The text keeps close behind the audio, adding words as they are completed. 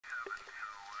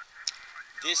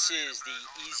This is the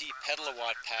Easy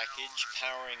Pedalawatt package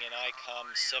powering an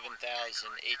ICOM 7000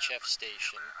 HF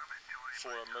station for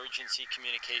emergency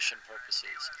communication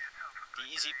purposes. The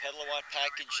Easy Pedalawatt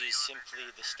package is simply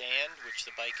the stand, which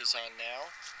the bike is on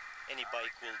now. Any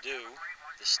bike will do.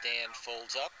 The stand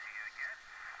folds up,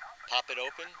 pop it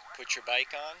open, put your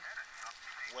bike on.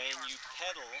 When you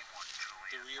pedal,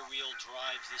 the rear wheel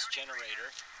drives this generator.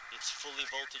 It's fully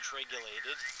voltage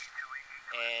regulated,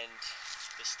 and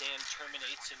the stand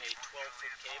terminates in a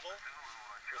 12-foot cable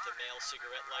with a male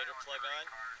cigarette lighter plug on.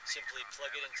 Simply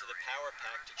plug it into the power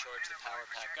pack to charge the power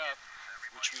pack up,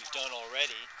 which we've done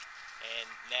already. And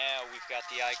now we've got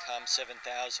the ICOM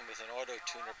 7000 with an auto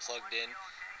tuner plugged in,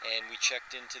 and we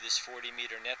checked into this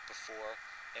 40-meter net before,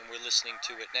 and we're listening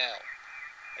to it now.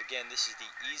 Again, this is the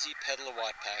Easy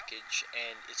Pedalawatt package,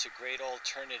 and it's a great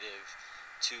alternative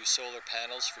to solar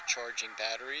panels for charging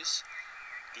batteries.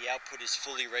 The output is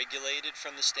fully regulated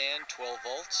from the stand, 12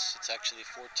 volts. It's actually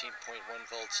 14.1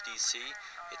 volts DC.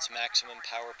 It's maximum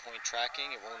power point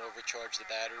tracking. It won't overcharge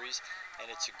the batteries. And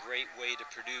it's a great way to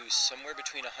produce somewhere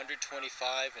between 125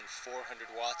 and 400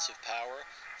 watts of power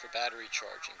for battery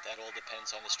charging. That all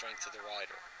depends on the strength of the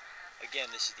rider.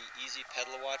 Again, this is the Easy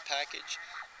Pedalawatt package,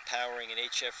 powering an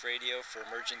HF radio for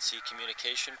emergency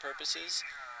communication purposes.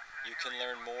 You can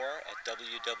learn more at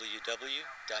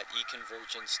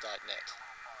www.econvergence.net.